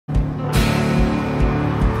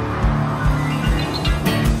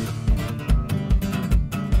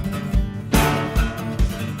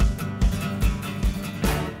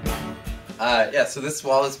Yeah, so this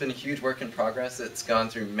wall has been a huge work in progress. It's gone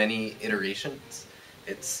through many iterations.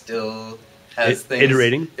 It still has things...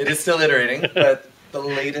 Iterating? It is still iterating, but the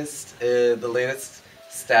latest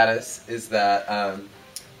status is that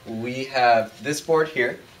we have this board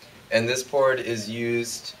here, and this board is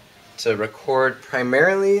used to record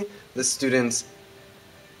primarily the students'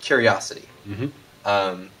 curiosity.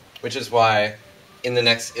 Which is why in the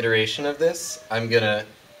next iteration of this, I'm going to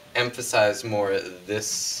emphasize more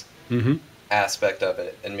this aspect of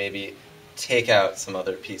it and maybe take out some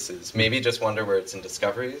other pieces. Maybe just wonder words and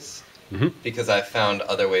discoveries, because I've found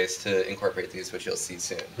other ways to incorporate these, which you'll see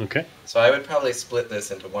soon. Okay. So I would probably split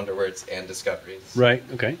this into wonder words and discoveries. Right,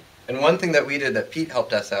 okay. And one thing that we did that Pete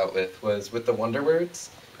helped us out with was with the wonder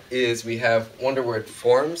words is we have wonder word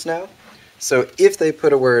forms now. So if they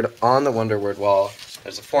put a word on the wonder word wall,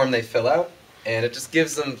 there's a form they fill out, and it just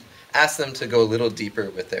asks them to go a little deeper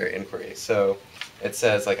with their inquiry. So it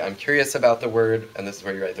says, like, I'm curious about the word, and this is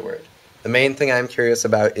where you write the word. The main thing I'm curious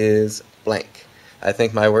about is blank. I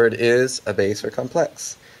think my word is a base or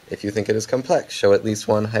complex. If you think it is complex, show at least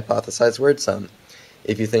one hypothesized word sum.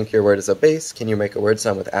 If you think your word is a base, can you make a word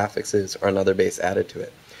sum with affixes or another base added to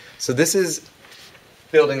it? So this is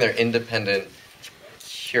building their independent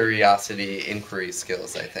curiosity inquiry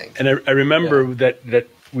skills, I think. And I remember that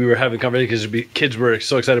we were having conversations because kids were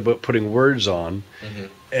so excited about putting words on,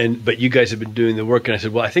 but you guys have been doing the work, and I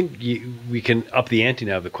said, well, I think we can up the ante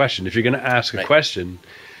now of the question. If you're going to ask a question,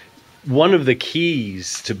 one of the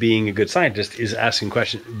keys to being a good scientist is asking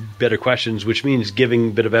better questions, which means giving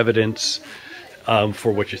a bit of evidence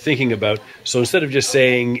for what you're thinking about. So instead of just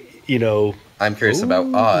saying, I'm curious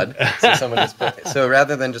about odd. So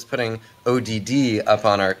rather than just putting ODD up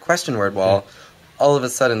on our question word wall, all of a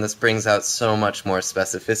sudden this brings out so much more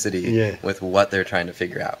specificity with what they're trying to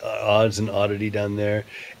figure out. Odds and oddity down there.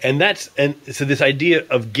 And so this idea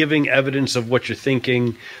of giving evidence of what you're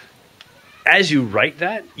thinking, as you write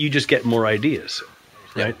that, you just get more ideas.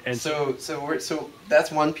 Right? And so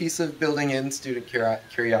that's one piece of building in student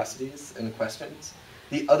curiosities and questions.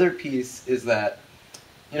 The other piece is that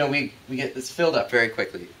we get this filled up very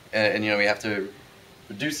quickly, and we have to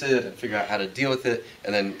reduce it and figure out how to deal with it,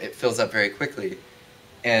 and then it fills up very quickly.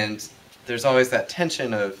 And there's always that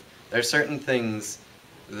tension of there are certain things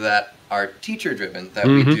that are teacher-driven that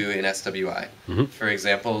we do in SWI. For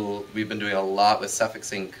example, we've been doing a lot with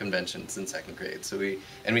suffixing conventions in second grade. So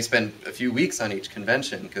we spend a few weeks on each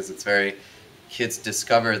convention because it's kids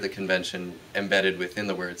discover the convention embedded within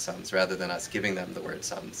the word sums rather than us giving them the word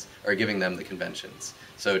sums or giving them the conventions.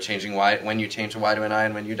 So changing when you change a Y to an I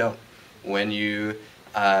and when you don't. When you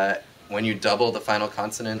double the final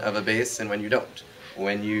consonant of a base and when you don't.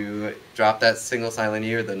 When you drop that single silent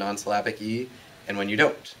E or the non-syllabic E and when you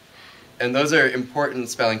don't. And those are important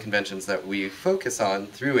spelling conventions that we focus on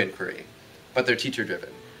through inquiry, but they're teacher-driven.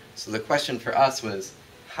 So the question for us was,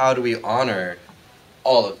 how do we honor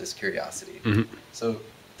all of this curiosity? So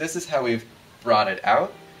this is how we've brought it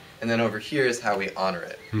out, and then over here is how we honor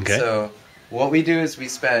it. Okay. So what we do is we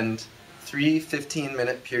spend 3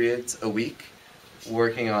 15-minute periods a week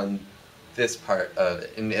working on this part of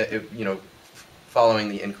it, and following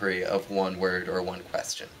the inquiry of one word or one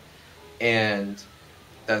question. And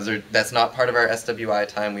that's not part of our SWI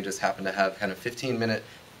time. We just happen to have kind of 15-minute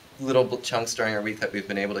little chunks during our week that we've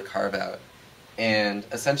been able to carve out. And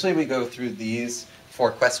essentially we go through these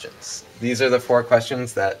 4 questions. These are the 4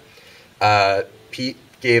 questions that Pete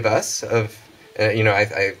gave us.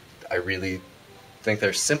 I really think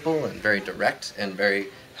they're simple and very direct and very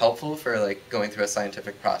helpful for going through a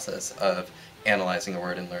scientific process of analyzing a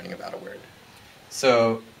word and learning about a word.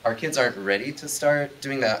 So our kids aren't ready to start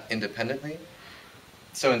doing that independently.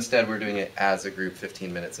 So instead we're doing it as a group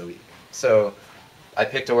 15 minutes a week. So I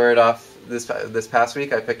picked a word off this past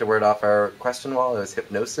week. I picked a word off our question wall. It was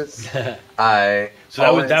hypnosis. That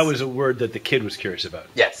was a word that the kid was curious about.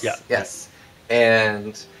 Yes. Yeah. Yes.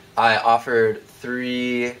 And I offered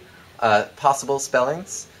 3 possible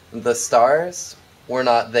spellings. The stars were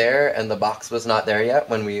not there, and the box was not there yet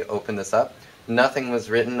when we opened this up. Nothing was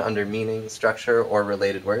written under meaning, structure, or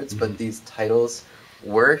related words, but these titles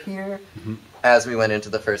were here as we went into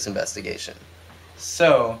the first investigation.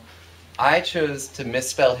 So I chose to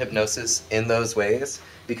misspell hypnosis in those ways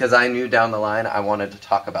because I knew down the line I wanted to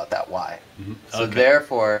talk about that why. So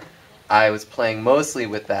therefore, I was playing mostly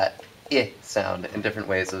with that I sound and different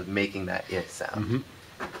ways of making that I sound.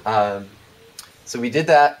 So we did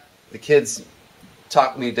that. The kids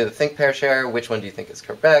we did a think, pair, share. Which one do you think is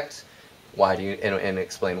correct? Why do you, and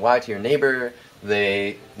explain why to your neighbor.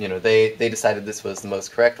 They decided this was the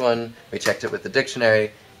most correct one. We checked it with the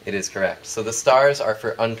dictionary. It is correct. So the stars are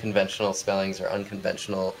for unconventional spellings or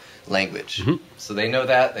unconventional language. So they know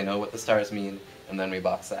that, they know what the stars mean, and then we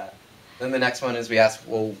box that. Then the next one is we ask,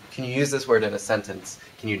 well, can you use this word in a sentence?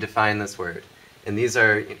 Can you define this word? And these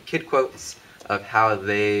are kid quotes of how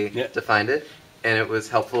they defined it. And it was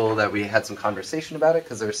helpful that we had some conversation about it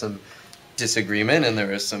because there was some disagreement and there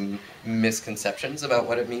was some misconceptions about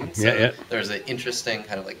what it means. So there was an interesting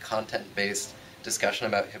kind of like content-based discussion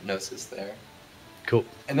about hypnosis there. Cool.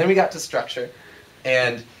 And then we got to structure.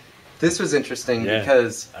 And this was interesting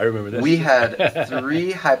because I remember this. We had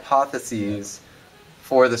 3 hypotheses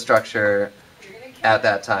for the structure at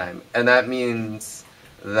that time. And that means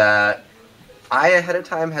that I, ahead of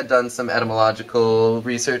time, had done some etymological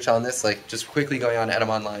research on this, like just quickly going on Etym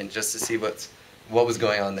Online just to see what was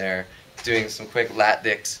going on there, doing some quick lat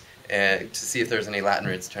dict to see if there's any Latin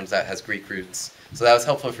roots. Turns out it has Greek roots. So that was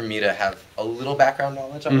helpful for me to have a little background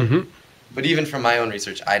knowledge on it. But even from my own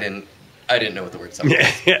research, I didn't know what the word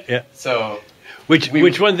was. So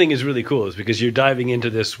which one thing is really cool is because you're diving into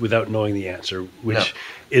this without knowing the answer, which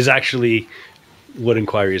is actually what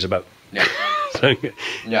inquiry is about.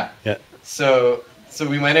 So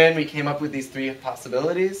we went in, we came up with these 3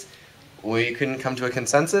 possibilities. We couldn't come to a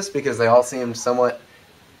consensus because they all seemed somewhat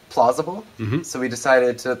plausible. So we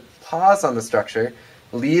decided to pause on the structure,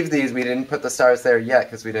 leave these. We didn't put the stars there yet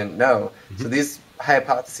because we didn't know. So these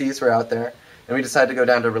hypotheses were out there, and we decided to go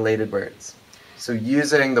down to related words. So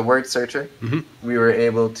using the word searcher, we were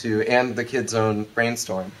able to, and the kids' own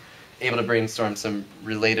brainstorm, able to brainstorm some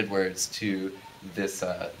related words to this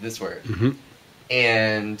word.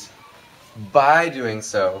 And by doing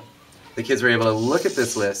so, the kids were able to look at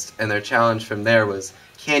this list, and their challenge from there was,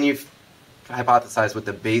 can you hypothesize what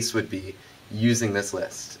the base would be using this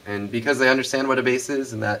list? And because they understand what a base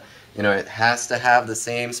is and that, you know, it has to have the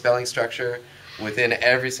same spelling structure within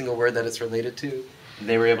every single word that it's related to,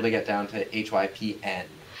 they were able to get down to HYPN.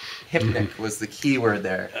 Hypnic was the key word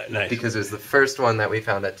there, because it was the first one that we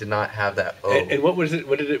found that did not have that O. And what was it?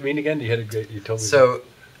 What did it mean again? You told me. So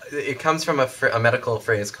it comes from a medical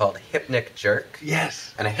phrase called hypnic jerk.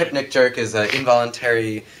 Yes. And a hypnic jerk is an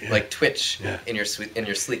involuntary like twitch in your sleep,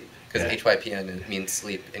 because HYPN means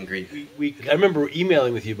sleep in Greek. I remember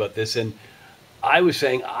emailing with you about this, and I was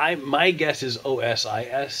saying my guess is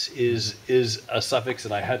OSIS is a suffix,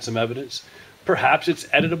 and I had some evidence. Perhaps it's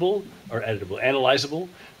analyzable.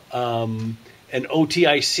 And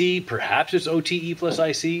OTIC, perhaps it's OTE plus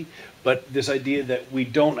IC, but this idea that we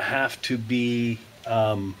don't have to be,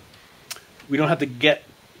 we don't have to get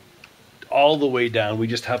all the way down. We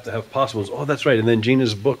just have to have possibles. Oh, that's right. And then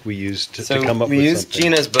Gina's book we used to come up with something. We used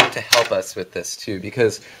Gina's book to help us with this too,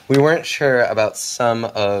 because we weren't sure about some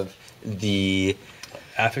of the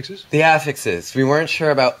affixes. The affixes. We weren't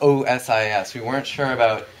sure about OSIS. We weren't sure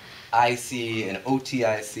about IC and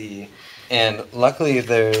OTIC. And luckily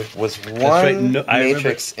there was one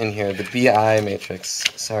matrix in here, the BI matrix.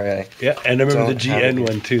 Sorry. Yeah, and I remember the GN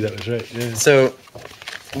one too. That was right. Yeah. So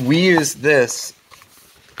we used this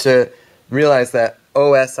to realize that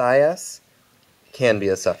OSIS can be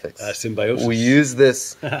a suffix. Symbiosis. We use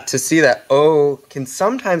this to see that O can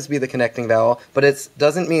sometimes be the connecting vowel, but it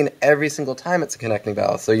doesn't mean every single time it's a connecting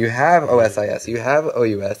vowel. So you have OSIS, you have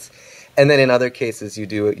OUS, and then in other cases you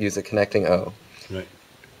do use a connecting O. Right.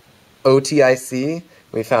 OTIC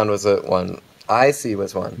we found was one. IC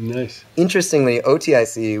was one. Nice. Interestingly,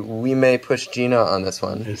 OTIC, we may push Gina on this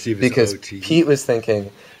one, and see if because it's OT. Pete was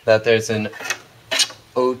thinking that there's an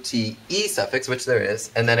OTE suffix, which there is,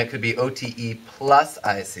 and then it could be OTE plus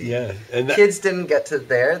IC. Yeah. And kids didn't get to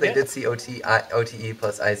there. They did see OTE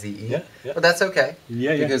plus IZE. Yeah. But that's okay.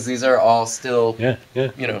 Yeah. Because these are all still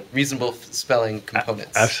reasonable spelling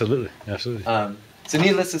components. Absolutely. So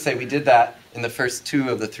needless to say, we did that in the first 2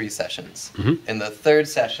 of the 3 sessions. In the 3rd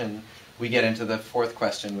session, we get into the 4th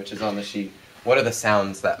question, which is on the sheet. What are the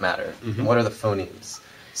sounds that matter? And what are the phonemes?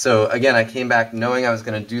 So again, I came back knowing I was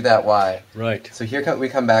going to do that Y. Right. So here we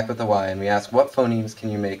come back with the Y, and we ask, what phonemes can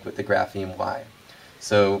you make with the grapheme Y?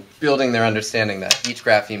 So building their understanding that each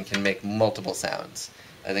grapheme can make multiple sounds.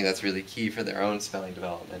 I think that's really key for their own spelling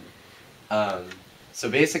development. So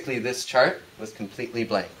basically, this chart was completely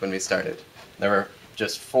blank when we started. There were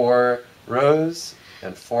just 4 rows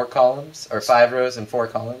and 4 columns, or 5 rows and 4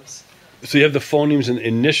 columns. So you have the phonemes in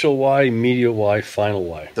initial Y, medial Y, final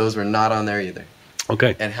Y. Those were not on there either.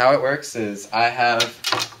 Okay. And how it works is I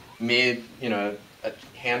have made, a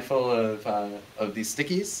handful of these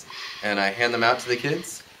stickies, and I hand them out to the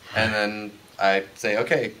kids, and then I say,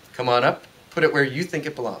 okay, come on up, put it where you think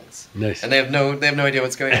it belongs. Nice. And they have no idea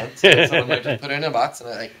what's going on. So someone might just put it in a box, and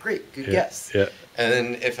I'm like, great, good guess. Yeah. And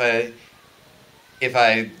then if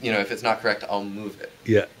it's not correct, I'll move it.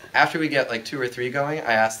 Yeah. After we get like 2 or 3 going,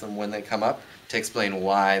 I ask them when they come up to explain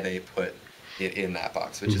why they put it in that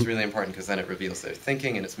box, which is really important because then it reveals their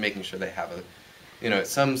thinking and it's making sure they have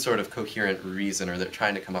some sort of coherent reason, or they're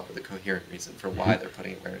trying to come up with a coherent reason for why they're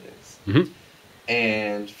putting it where it is.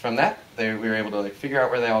 And from that, we were able to figure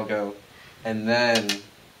out where they all go, and then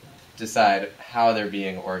decide how they're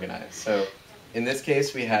being organized. So in this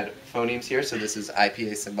case, we had phonemes here. So this is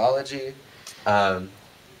IPA symbology.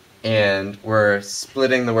 And we're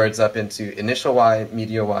splitting the words up into initial Y,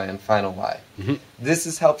 medial Y, and final Y. This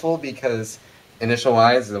is helpful because initial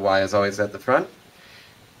Y is the Y is always at the front.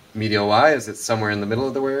 Medial Y is it's somewhere in the middle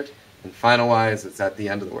of the word. And final Y is it's at the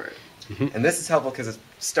end of the word. And this is helpful because it's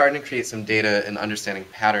starting to create some data and understanding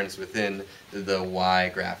patterns within the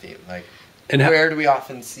Y grapheme. Where do we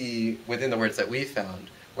often see, within the words that we found,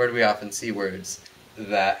 where do we often see words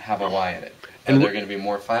that have a Y in it? Are there going to be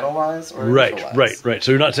more final Ys or initial Ys? Right.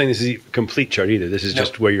 So you're not saying this is a complete chart either. This is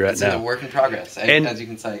just where you're at now. It's a work in progress. And as you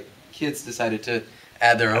can see, kids decided to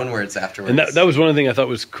add their own words afterwards. And that was one of the things I thought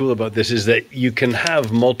was cool about this, is that you can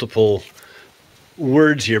have multiple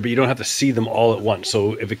words here, but you don't have to see them all at once.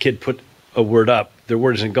 So if a kid put a word up, their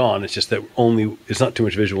word isn't gone. It's just that it's not too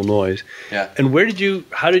much visual noise. Yeah. And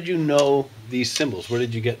how did you know these symbols? Where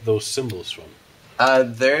did you get those symbols from?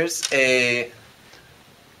 There's a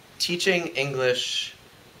teaching English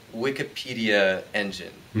Wikipedia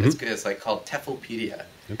engine. It's called TEFLpedia.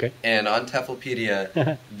 Okay. And on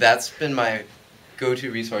TEFLpedia, that's been my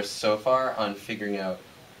go-to resource so far on figuring out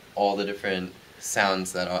all the different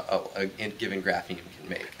sounds that a given grapheme can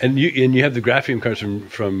make. And you have the grapheme cards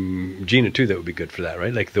from Gina too. That would be good for that,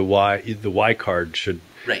 right? Like the Y card should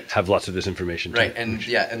have lots of this information too. Right, and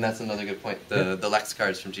that's another good point. The Lex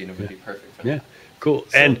cards from Gina would be perfect for that. Yeah, cool.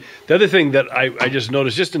 So, and the other thing that I just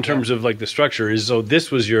noticed, just in terms of the structure, is this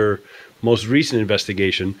was your most recent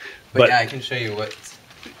investigation. But yeah, I can show you what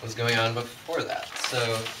was going on before that.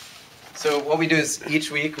 So what we do is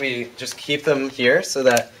each week we just keep them here so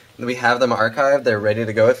that we have them archived. They're ready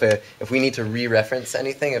to go if we need to re-reference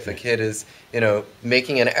anything. If a kid is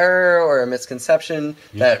making an error or a misconception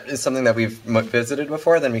that is something that we've visited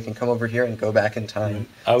before, then we can come over here and go back in time.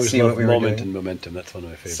 I always love moment and momentum. That's one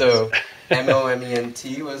of my favorites. So moment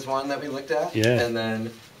was one that we looked at, and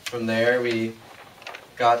then from there we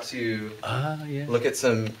got to look at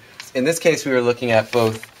some. In this case, we were looking at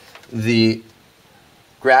both the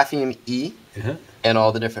grapheme E and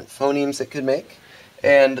all the different phonemes it could make.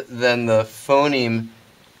 And then the phoneme,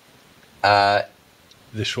 the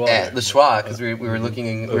schwa. The schwa, because we were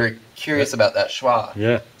looking, we were curious about that schwa.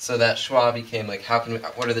 Yeah. So that schwa became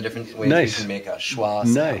what are the different ways we can make a schwa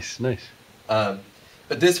sound? Nice.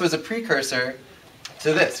 But this was a precursor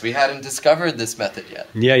to this. We hadn't discovered this method yet.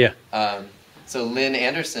 Yeah. So Lynn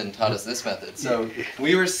Anderson taught us this method. So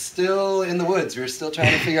we were still in the woods. We were still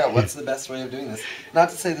trying to figure out what's the best way of doing this. Not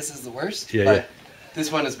to say this is the worst, but this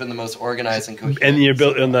one has been the most organized and coherent. And you're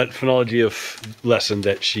built on that phonology of lesson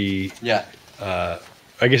that she... Yeah.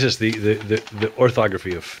 I guess it's the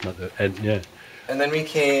orthography of... And then we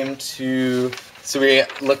came to... So we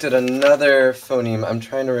looked at another phoneme. I'm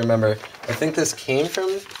trying to remember. I think this came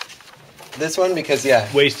from this one because,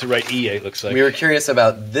 ways to write E, it looks like. We were curious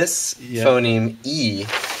about this phoneme E,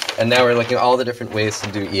 and now we're looking at all the different ways to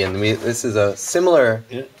do E. And this is a similar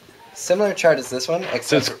chart as this one,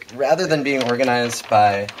 except rather than being organized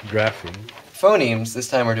by grapheme phonemes, this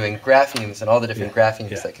time we're doing graphemes and all the different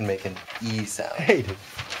graphemes that can make an E sound. Hey,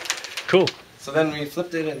 cool. So then we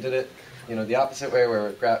flipped it and did it, the opposite way,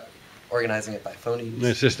 where we're organizing it by phonemes.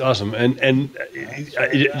 It's just awesome, and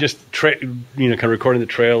just kind of recording the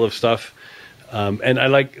trail of stuff. And I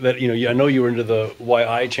like that. I know you were into the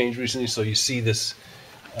YI change recently, so you see this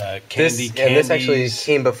candies. This actually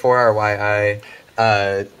came before our YI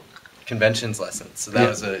conventions lesson, so that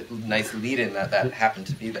was a nice lead-in that happened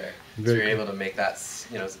to be there. So we were able to make that,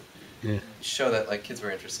 show that kids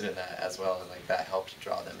were interested in that as well, and that helped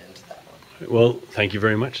draw them into that one. Well, thank you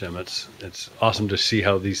very much, Sam. It's awesome to see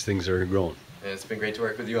how these things are growing. And it's been great to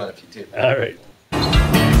work with you on it too. All right.